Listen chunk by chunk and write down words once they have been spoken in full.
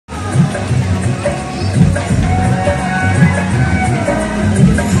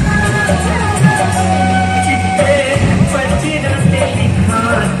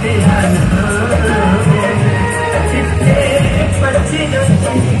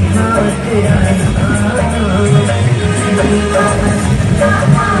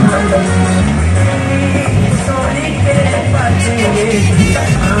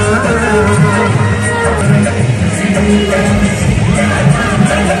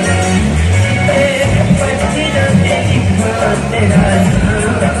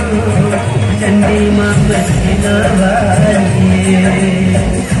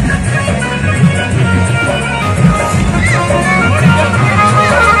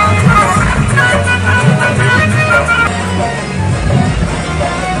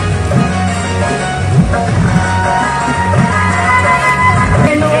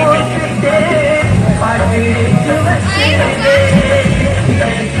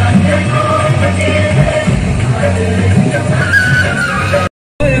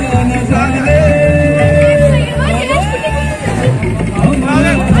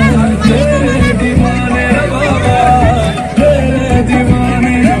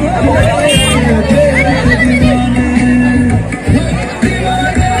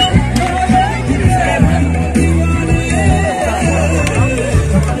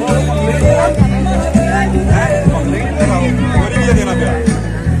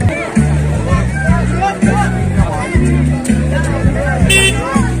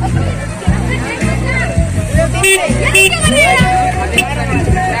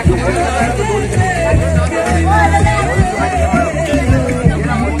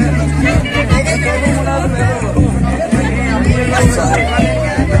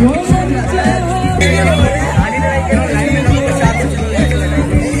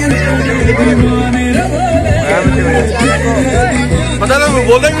पता ना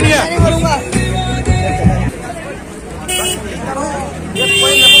बोलना भी नहीं है।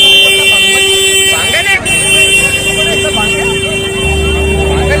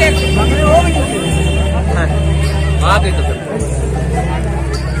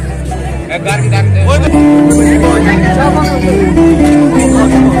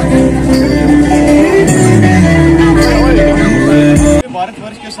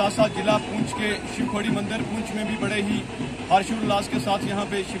 भारतवर्ष के साथ साथ जिला पूंछ के शिवखोड़ी मंदिर पूंछ में भी बड़े ही हर्षोल्लास के साथ यहाँ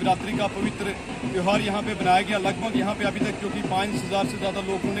पे शिवरात्रि का पवित्र त्योहार यहाँ पे बनाया गया। लगभग यहाँ पे अभी तक क्योंकि 5000 से ज्यादा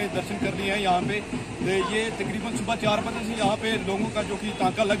लोगों ने दर्शन कर लिए हैं यहाँ पे। ये तकरीबन सुबह 4 बजे से यहाँ पे लोगों का जो कि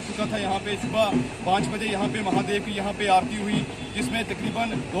तांका लग चुका था। यहाँ पे सुबह 5 बजे यहाँ पे महादेव की यहाँ पे आरती हुई, जिसमें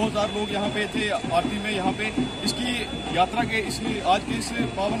तकरीबन 2000 लोग यहाँ पे थे आरती में। यहाँ पे इसकी यात्रा के आज के इस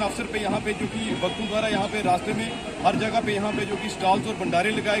पावन अवसर पे यहाँ पे जो कि भक्तों द्वारा यहाँ पे रास्ते में हर जगह पे यहाँ पे जो कि स्टॉल्स और भंडारे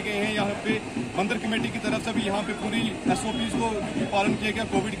लगाए गए हैं। यहाँ पे मंदिर कमेटी की तरफ से भी यहाँ पे पूरी SOPs को पालन किया गया,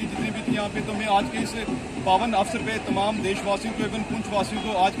 कोविड की जितनी भी थी यहाँ पे। तो मैं आज के इस पावन अवसर पे तमाम देशवासियों को एवं पूंछ वासियों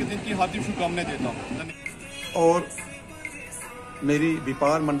को आज के दिन की हार्दिक शुभकामनाएं देता हूँ। और मेरी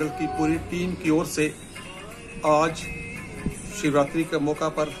व्यापार मंडल की पूरी टीम की ओर से आज शिवरात्रि के मौका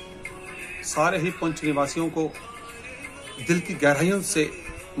पर सारे ही पूंछ निवासियों को दिल की गहराइयों से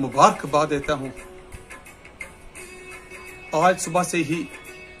मुबारकबाद देता हूँ। आज सुबह से ही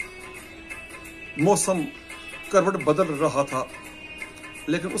मौसम करवट बदल रहा था,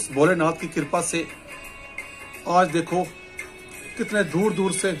 लेकिन उस भोलेनाथ की कृपा से आज देखो कितने दूर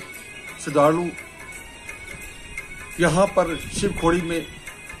दूर से श्रद्धालु यहाँ पर शिवखोड़ी में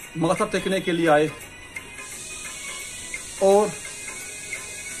माथा टेकने के लिए आए। और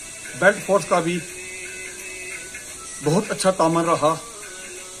बेल्ट फोर्स का भी बहुत अच्छा तामन रहा।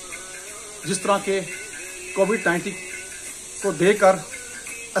 जिस तरह के कोविड-19 को देकर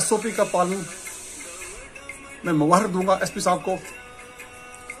SOP का पालन मैं मुबारक दूंगा SP साहब को,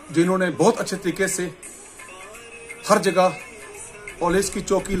 जिन्होंने बहुत अच्छे तरीके से हर जगह पुलिस की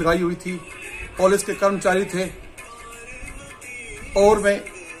चौकी लगाई हुई थी, पुलिस के कर्मचारी थे। और मैं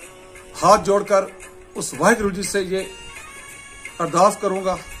हाथ जोड़कर उस वाहिगुरु जी से ये अरदास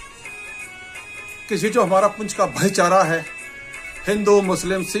करूंगा कि ये जो हमारा पुंछ का भाईचारा है, हिंदू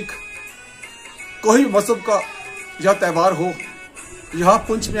मुस्लिम सिख कोई मजहब का या त्यौहार हो, यहाँ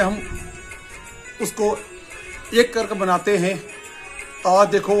पुंछ में हम उसको एक करके बनाते हैं। आज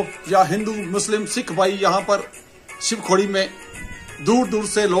देखो या हिंदू मुस्लिम सिख भाई यहाँ पर शिवखोड़ी में दूर दूर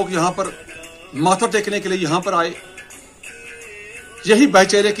से लोग यहाँ पर माथा टेकने के लिए यहाँ पर आए। यही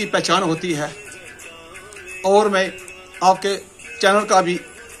भाईचारे की पहचान होती है। और मैं आपके चैनल का भी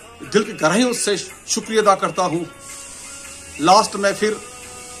दिल की गहराइयों से शुक्रिया अदा करता हूँ। लास्ट में फिर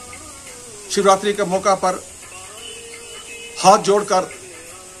शिवरात्रि के मौका पर हाथ जोड़कर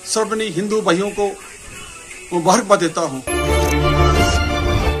सर्वनी हिंदू भाइयों को मुबारकबाद देता हूँ।